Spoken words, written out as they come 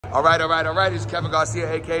All right. It's Kevin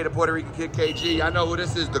Garcia, a.k.a. the Puerto Rican Kid KG. I know who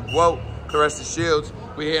this is, the GWOAT, Claressa Shields.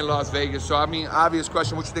 We're here in Las Vegas. So, I mean, obvious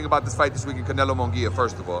question, what you think about this fight this weekend, Canelo Munguia,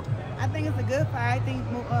 first of all? I think it's a good fight. I think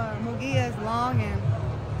Munguia is long and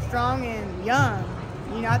strong and young.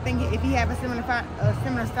 You know, I think if he have a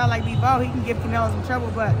similar style like Bebo, he can give Canelo some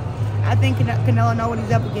trouble, but I think Canelo know what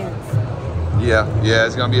he's up against. Yeah,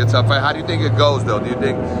 it's going to be a tough fight. How do you think it goes, though? Do you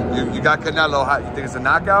think, you got Canelo, you think it's a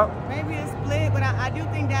knockout? Maybe a split, but I do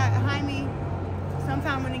think that Jaime,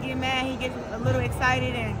 sometimes when he get mad, he gets a little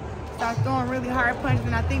excited and starts throwing really hard punches,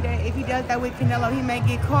 and I think that if he does that with Canelo, he may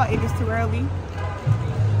get caught if it's too early.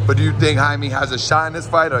 But do you think Jaime has a shot in this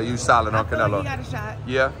fight, or are you solid on Canelo? He got a shot.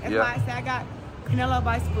 Yeah, That's why I say I got Canelo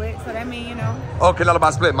by split, so that means, you know. Oh, Canelo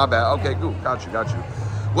by split, my bad. Okay, cool, got you.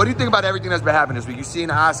 What do you think about everything that's been happening this week? You seen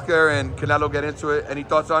Oscar and Canelo get into it. Any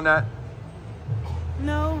thoughts on that?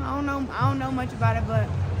 No, I don't know much about it, but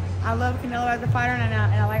I love Canelo as a fighter, and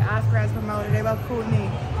I like Oscar as a promoter. They both cool with me.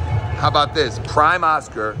 How about this? Prime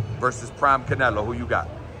Oscar versus prime Canelo. Who you got?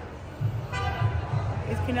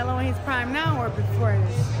 Is Canelo in his prime now or before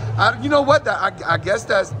this? You know what? I guess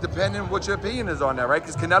that's depending what your opinion is on that, right?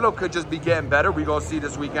 Because Canelo could just be getting better. We're going to see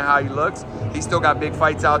this weekend how he looks. He's still got big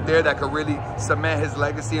fights out there that could really cement his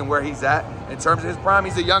legacy and where he's at. In terms of his prime,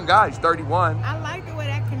 he's a young guy. He's 31. I like the way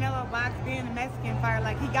that Canelo box being a Mexican fighter.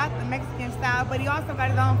 Like, he got the Mexican style, but he also got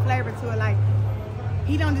his own flavor to it. Like,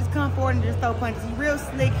 he don't just come forward and just throw punches. He's real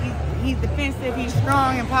slick. He's defensive. He's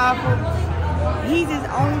strong and powerful. He's his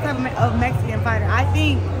own type of Mexican fighter. I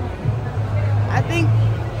think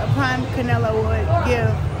a prime Canelo would give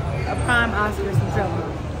a prime Oscar some trouble.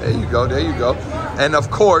 There you go. And of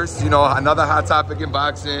course, you know, another hot topic in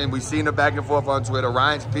boxing. We've seen the back and forth on Twitter,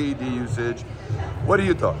 Ryan's PED usage. What are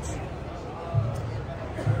your thoughts?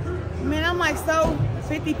 Man, I'm like so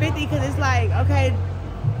 50-50 because it's like, okay,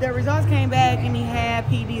 the results came back and he had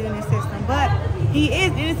PEDs in his system, but he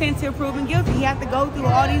is innocent till proven guilty. He has to go through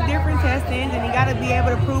all these different testings and he got to be able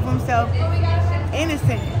to prove himself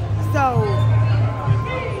innocent. So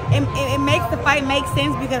it makes the fight make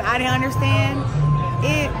sense because I didn't understand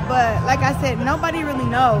it, but like I said, nobody really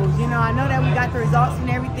knows. You know, I know that we got the results and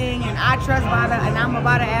everything, and I trust Bada, and I'm a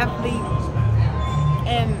Bada athlete,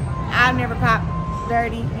 and I've never popped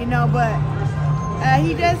dirty, you know, but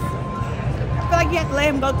he just, I feel like you have to let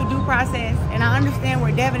him go through due process, and I understand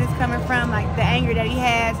where Devin is coming from, like the anger that he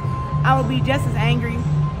has. I would be just as angry,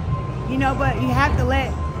 you know, but you have to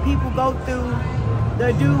let people go through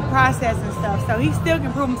the due process and stuff. So he still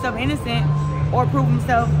can prove himself innocent or prove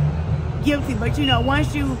himself guilty. But you know,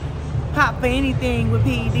 once you pop for anything with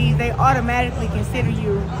PEDs, they automatically consider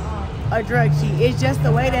you a drug cheat. It's just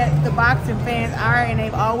the way that the boxing fans are, and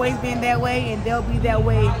they've always been that way, and they'll be that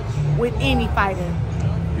way with any fighter.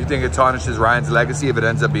 You think it tarnishes Ryan's legacy if it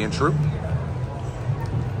ends up being true?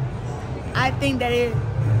 I think that it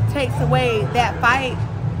takes away that fight.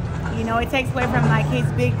 You know, it takes away from like his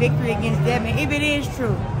big victory against Devin, if it is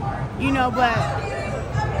true. You know, but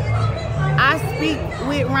I speak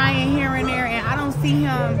with Ryan here and there, and I don't see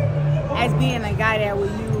him as being a guy that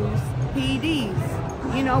would use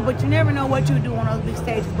PEDs. You know, but you never know what you do on those big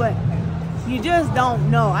stages, but you just don't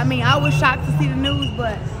know. I mean, I was shocked to see the news,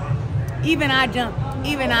 but even I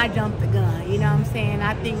jumped the gun. You know what I'm saying?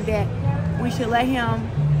 I think that we should let him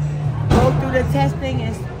go through the testing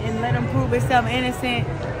and let him prove himself innocent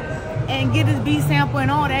and get his B sample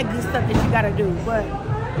and all that good stuff that you gotta do. But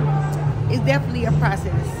it's definitely a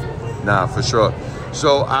process. Nah, for sure.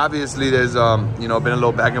 So obviously there's you know, been a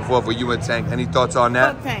little back and forth with you and Tank. Any thoughts on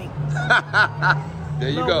that? Fuck Tank. There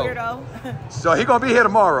you go. Weirdo. So he gonna be here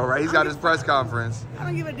tomorrow, right? He's got his press conference. I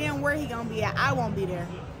don't give a damn where he gonna be at. I won't be there.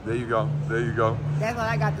 There you go. That's all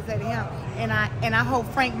I got to say to him. And I hope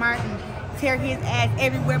Frank Martin tear his ass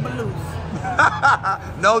everywhere but loose.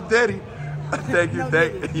 No Diddy. Thank you. No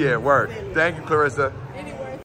Diddy. Yeah, word. Thank you, Claressa.